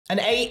An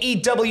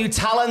AEW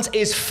talent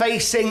is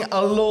facing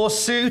a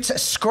lawsuit.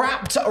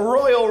 Scrapped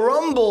Royal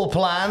Rumble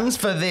plans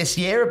for this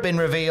year have been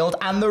revealed,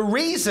 and the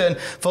reason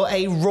for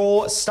a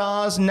Raw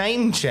Stars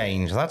name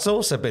change, that's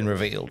also been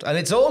revealed. And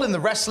it's all in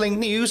the wrestling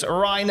news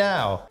right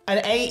now.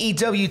 An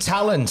AEW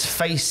talent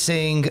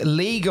facing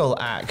legal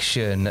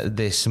action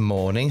this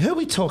morning. Who are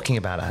we talking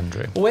about,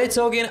 Andrew? We're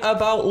talking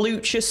about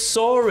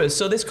Luchasaurus.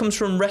 So this comes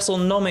from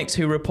WrestleNomics,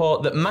 who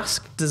report that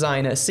mask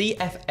designer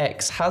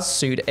CFX has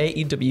sued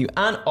AEW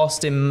and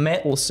Austin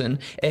Metelson,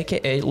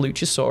 aka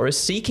Luchasaurus,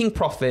 seeking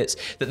profits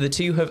that the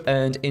two have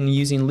earned in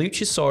using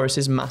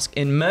Luchasaurus's mask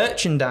in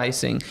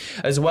merchandising,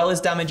 as well as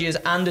damages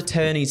and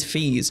attorney's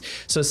fees.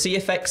 So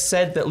CFX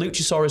said that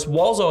Luchasaurus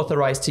was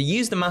authorized to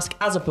use the mask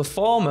as a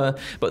performer,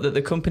 but that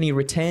the company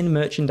retained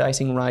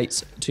merchandising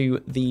rights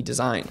to the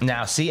design.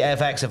 Now,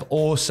 CFX have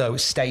also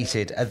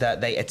stated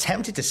that they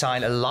attempted to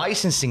sign a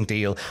licensing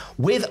deal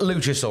with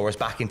Luchasaurus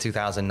back in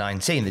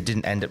 2019 that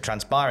didn't end up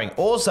transpiring.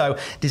 Also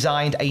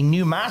designed a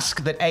new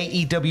mask that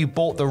AEW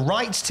bought the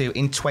rights to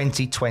in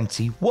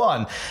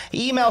 2021.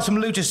 Emails from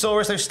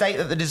Luchasaurus, though, state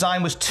that the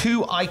design was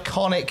too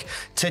iconic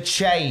to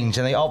change,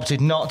 and they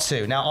opted not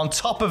to. Now, on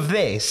top of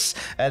this,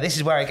 this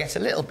is where it gets a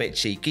little bit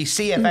cheeky.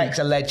 CFX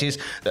alleges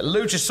that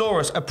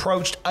Luchasaurus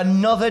approached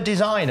another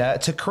designer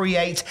to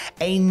create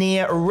a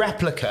near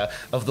replica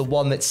of the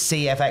one that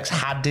CFX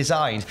had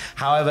designed.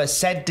 However,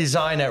 said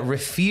designer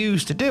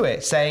refused to do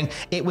it, saying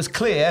it was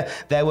clear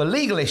there were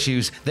legal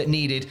issues that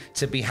needed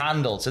to be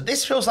handled. So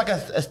this feels like a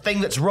thing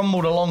that's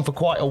rumbled along for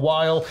quite a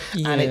while,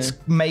 and it's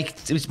made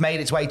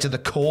its way to the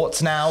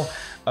courts now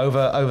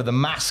over the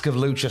mask of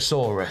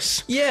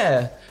Luchasaurus.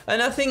 Yeah,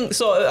 and I think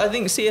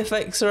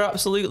CFX are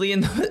absolutely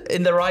in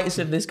the rights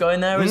of this going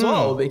there as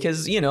well,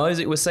 because, you know, as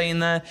it was saying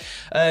there,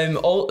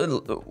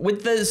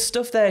 with the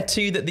stuff there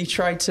too that they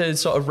tried to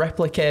sort of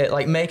replicate,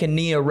 like make a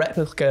near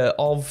replica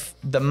of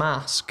the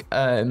mask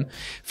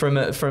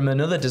from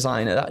another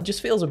designer, that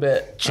just feels a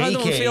bit cheeky. I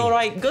don't feel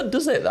right good,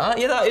 does it?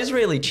 That is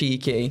really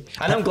cheeky,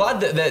 and I'm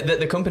glad that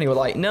the company were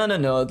like, no,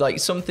 like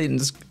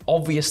something's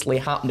obviously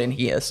happening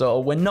here, so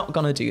we're not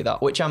gonna do that.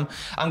 Which I'm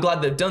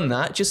glad they've done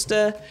that. Just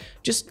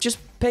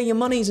pay your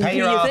monies and do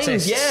your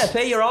things. Yeah,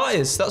 pay your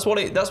artists. That's what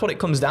it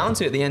comes down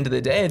to at the end of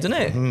the day, doesn't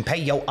it? Pay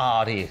your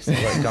artists is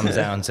what it comes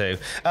down to.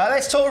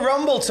 Let's talk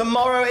Rumble.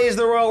 Tomorrow is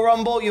the Royal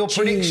Rumble. Your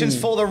predictions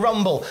for the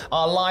Rumble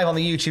are live on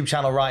the YouTube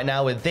channel right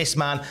now with this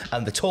man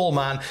and the tall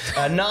man.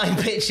 9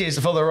 pitches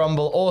for the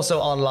Rumble, also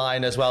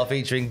online as well,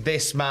 featuring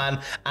this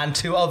man and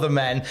 2 other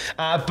men.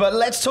 But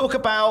let's talk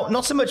about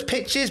not so much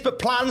pitches, but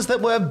plans that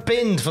were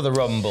binned for the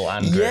Rumble,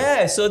 Andrew.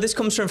 Yeah, so this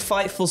comes from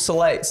Fightful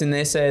Select, and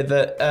they say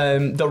that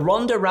the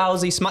Ronda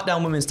Rousey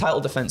SmackDown Women's title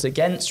defense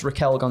against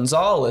Raquel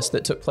Gonzalez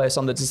that took place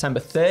on the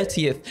December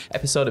 30th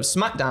episode of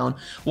SmackDown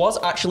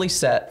was actually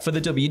set for the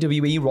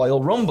WWE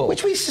Royal Rumble,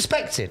 which we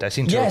suspected. I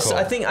seem to recall.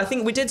 Yes, I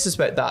think we did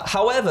suspect that.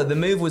 However, the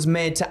move was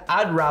made to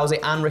add Rousey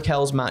and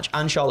Raquel's match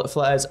and Charlotte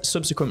Flair's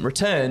subsequent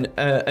return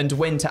and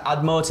win to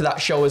add more to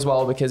that show as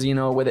well, because, you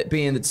know, with it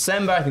being the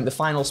December, I think the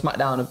final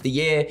SmackDown of the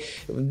year,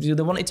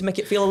 they wanted to make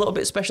it feel a little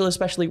bit special,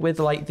 especially with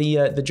like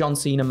the John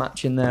Cena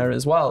match in there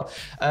as well.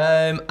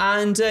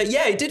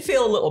 Yeah, it did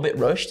feel a little bit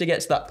rushed to get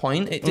to that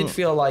point. It did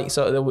feel like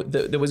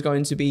there was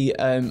going to be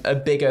a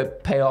bigger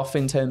payoff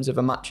in terms of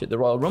a match at the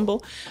Royal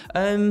Rumble.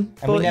 And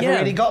we never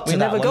really got to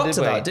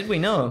that, did we?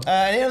 No.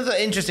 Another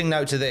interesting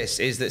note to this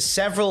is that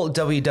several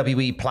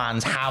WWE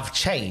plans have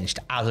changed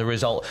as a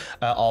result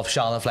of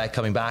Charlotte Flair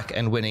coming back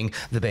and winning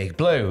the Big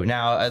Blue.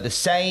 Now, at the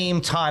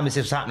same time as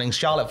this was happening,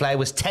 Charlotte Flair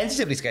was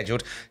tentatively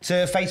scheduled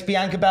to face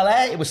Bianca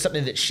Belair. It was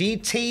something that she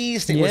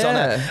teased. It was on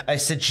a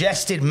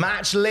suggested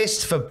match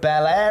list for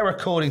Belair,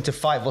 according to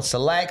Fightful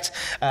Select,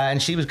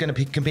 and she was going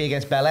to compete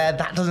against Belair.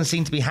 That doesn't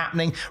seem to be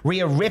happening.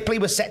 Rhea Ripley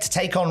was set to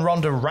take on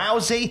Ronda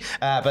Rousey,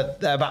 but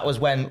that was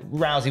when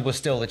Rousey was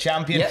still the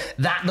champion. Yep.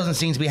 That doesn't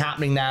seem to be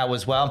happening now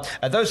as well.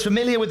 Those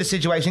familiar with the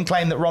situation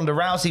claim that Ronda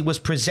Rousey was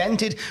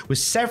presented with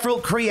several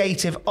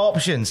creative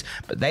options,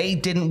 but they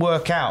didn't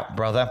work out,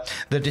 brother.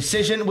 The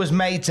decision was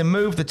made to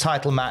move the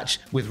title match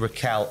with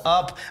Raquel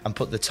up and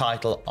put the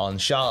title on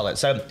Charlotte.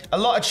 So a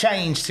lot of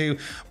change to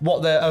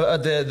what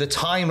the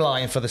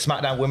timeline for the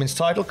SmackDown Women's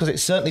title, because it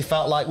certainly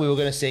felt like we were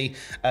going to see,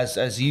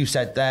 as you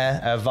said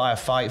there, via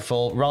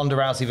Fightful, Ronda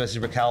Rousey versus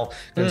Raquel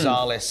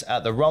Gonzalez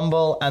at the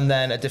Rumble, and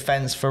then a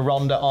defense for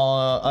Ronda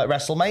at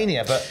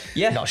WrestleMania. But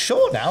not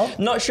sure now.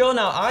 Not sure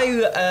now.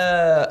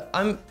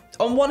 I'm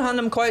on one hand,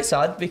 I'm quite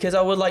sad because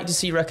I would like to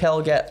see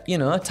Raquel get, you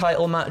know, a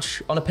title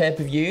match on a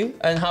pay-per-view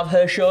and have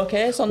her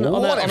showcase on a big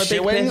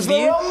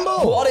pay-per-view.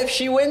 What if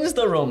she wins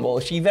the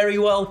Rumble? She very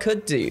well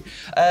could do.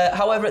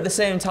 However, at the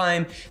same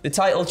time, the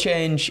title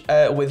change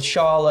with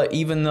Charlotte,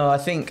 even though I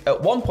think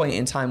at one point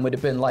in time would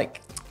have been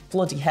like,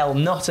 bloody hell,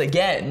 not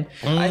again.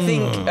 I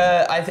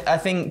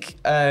think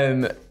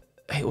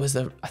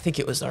I think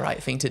it was the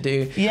right thing to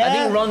do. Yeah. I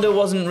think Ronda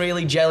wasn't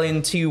really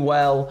gelling too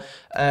well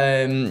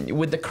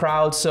with the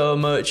crowd so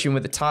much and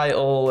with the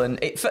title, and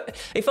it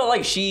felt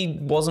like she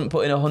wasn't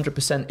putting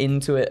 100%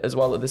 into it as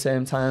well at the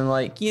same time.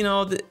 Like, you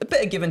know, a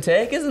bit of give and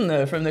take, isn't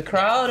there, from the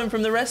crowd and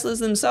from the wrestlers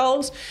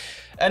themselves?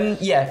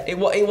 And yeah, it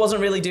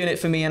wasn't really doing it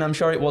for me, and I'm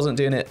sure it wasn't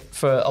doing it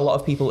for a lot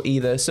of people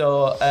either.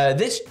 So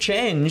this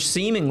change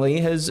seemingly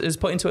has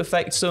put into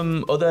effect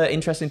some other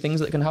interesting things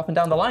that can happen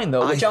down the line,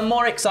 though, which I'm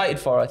more excited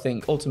for, I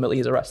think,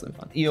 ultimately, as a wrestling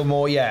fan. You're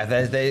more, yeah,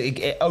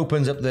 it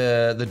opens up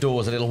the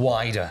doors a little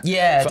wider.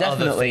 Yeah, for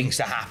definitely. other things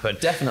to happen.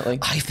 Definitely.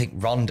 I think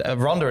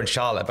Ronda and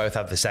Charlotte both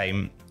have the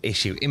same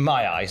issue, in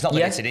my eyes. Not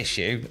that it's an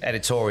issue,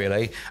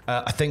 editorially.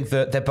 I think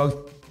that they're both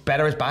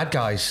better as bad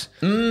guys.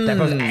 They're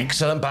both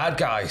excellent bad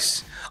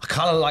guys. I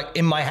kind of like,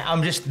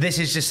 this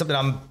is just something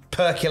I'm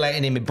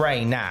percolating in my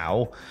brain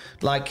now.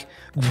 Like,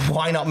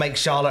 why not make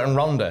Charlotte and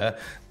Ronda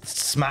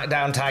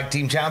SmackDown tag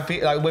team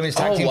champion, like women's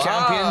tag team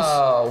champions?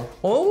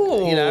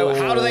 Oh, you know,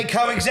 how do they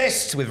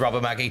coexist with Rob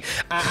and Maggie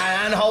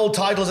and hold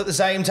titles at the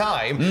same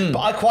time? But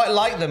I quite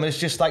like them as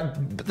just like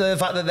the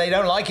fact that they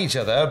don't like each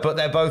other, but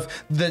they're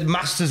both the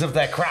masters of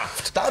their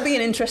craft. That would be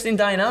an interesting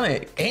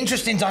dynamic.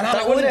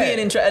 That would be an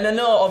interesting. And I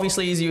know,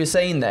 obviously, as you were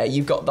saying there,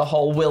 you've got the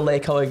whole will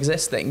they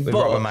coexist thing. With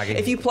but Rob and Maggie.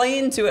 If you play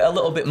into it a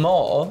little bit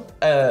more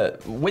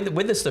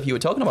with the stuff you were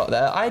talking about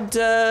there,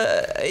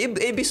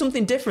 it'd be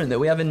something different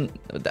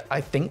that I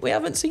think we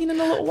haven't seen in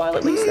a little while,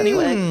 at least,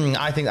 anyway.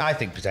 I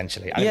think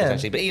potentially.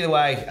 But either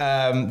way,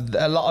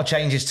 a lot of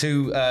changes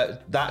to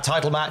that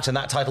title match and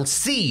that title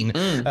scene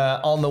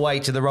on the way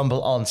to the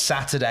Rumble on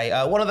Saturday.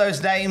 One of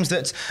those names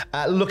that's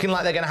looking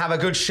like they're going to have a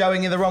good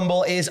showing in the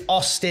Rumble is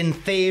Austin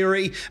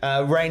Theory,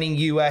 reigning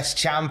US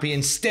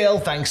champion still,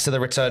 thanks to the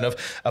return of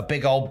a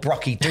big old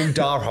Brocky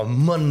Doodah on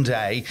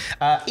Monday.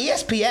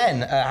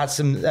 ESPN had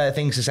some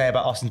things to say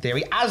about Austin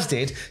Theory, as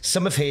did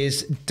some of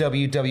his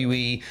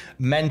WWE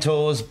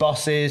mentors,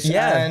 bosses,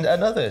 and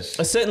others.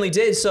 I certainly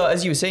did. So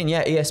as you were saying,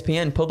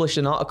 ESPN published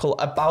an article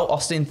about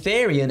Austin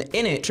Theory, and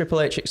in it,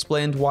 Triple H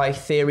explained why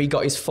Theory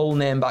got his full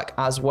name back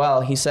as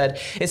well. He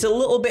said, "It's a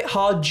little bit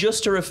hard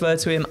just to refer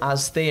to him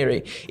as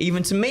Theory.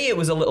 Even to me, it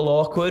was a little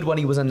awkward when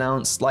he was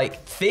announced.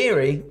 Like,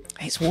 Theory?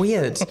 It's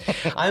weird.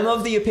 I'm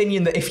of the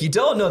opinion that if you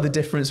don't know the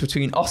difference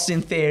between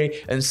Austin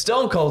Theory and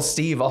Stone Cold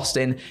Steve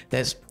Austin,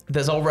 there's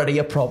already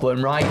a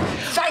problem, right?"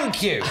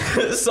 Thank you.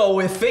 So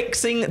we're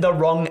fixing the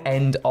wrong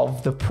end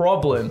of the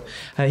problem.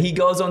 He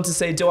goes on to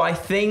say, "Do I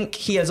think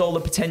he has all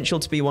the potential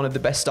to be one of the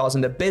best stars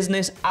in the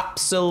business?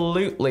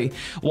 Absolutely.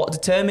 What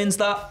determines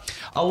that?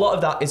 A lot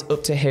of that is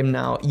up to him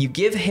now. You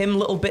give him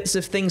little bits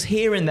of things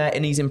here and there,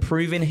 and he's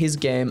improving his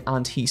game,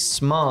 and he's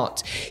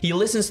smart. He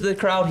listens to the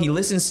crowd, he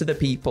listens to the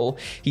people,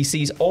 he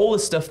sees all the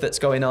stuff that's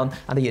going on,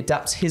 and he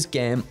adapts his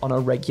game on a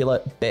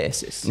regular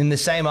basis." In the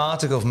same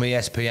article from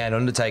ESPN,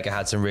 Undertaker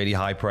had some really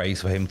high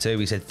praise for him too.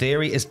 He said,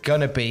 "Theory is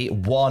going to be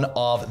one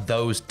of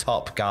those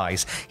top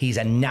guys. He's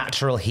a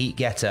natural heat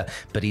getter,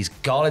 but he's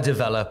got to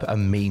develop a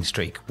mean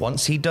streak.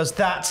 Once he does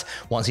that,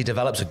 once he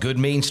develops a good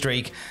mean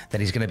streak,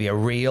 then he's going to be a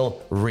real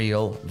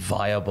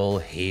viable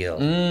heel."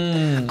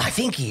 I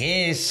think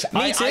he is.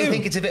 Me too. I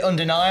think it's a bit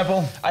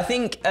undeniable. I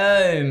think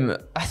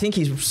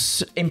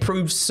he's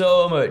improved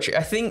so much.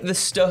 I think the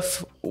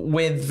stuff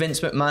with Vince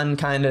McMahon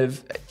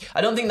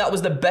I don't think that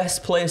was the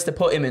best place to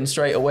put him in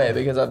straight away,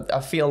 because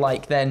I feel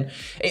like then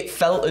it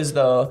felt as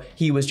though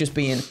he was just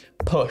being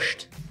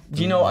pushed.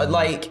 Do you know,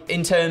 like,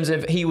 in terms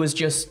of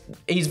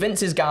he's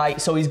Vince's guy,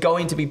 so he's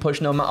going to be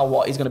pushed no matter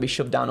what. He's going to be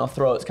shoved down our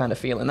throats kind of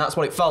feeling. That's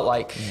what it felt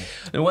like.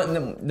 And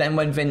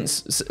when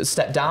Vince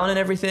stepped down and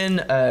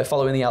everything,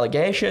 following the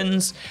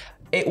allegations,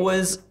 it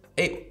was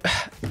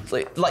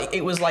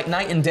like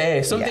night and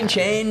day. Something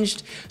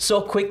changed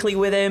so quickly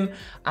with him,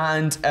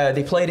 and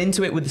they played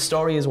into it with the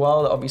story as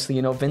well, that obviously,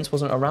 you know, Vince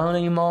wasn't around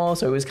anymore,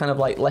 so he was kind of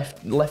like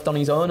left on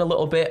his own a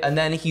little bit. And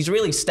then he's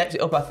really stepped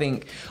it up, I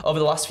think, over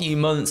the last few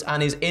months,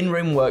 and his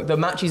in-ring work, the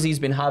matches he's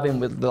been having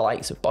with the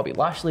likes of Bobby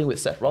Lashley, with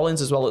Seth Rollins,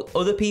 as well as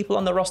other people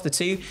on the roster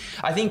too.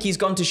 I think he's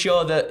gone to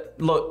show that,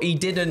 look, he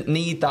didn't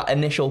need that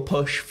initial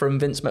push from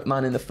Vince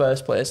McMahon in the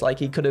first place. Like,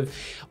 he could have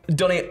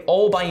done it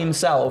all by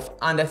himself,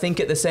 and I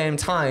think at the same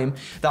time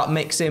that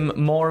makes him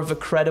more of a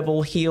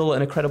credible heel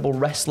and a credible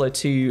wrestler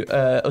to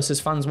us as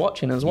fans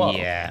watching as well.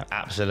 Yeah,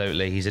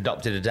 absolutely. He's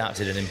adapted,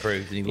 and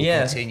improved, and he will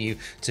continue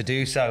to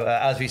do so.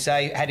 As we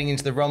say, heading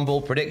into the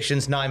Rumble,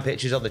 predictions, 9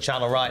 pictures on the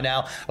channel right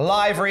now.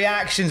 Live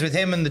reactions with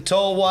him and the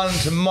tall one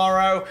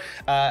tomorrow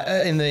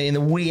in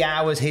the wee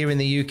hours here in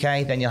the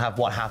UK. Then you'll have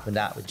what happened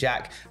out with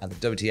Jack and the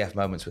WTF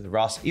moments with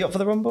Ross. Are you up for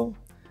the Rumble?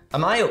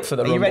 Am I up for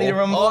the Rumble? Are you ready to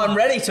rumble? Oh, I'm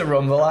ready to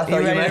rumble. I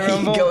thought you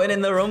meant going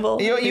in the Rumble.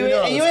 Are you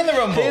in the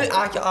Rumble?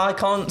 I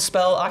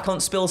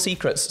can't spill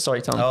secrets.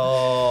 Sorry, Tom.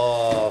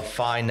 Oh,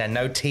 fine then.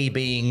 No tea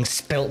being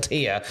spilt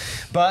here.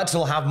 But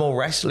we'll have more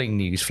wrestling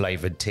news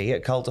flavoured tea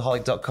at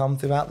cultaholic.com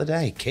throughout the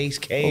day. Keys.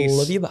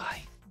 Love you,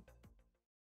 bye.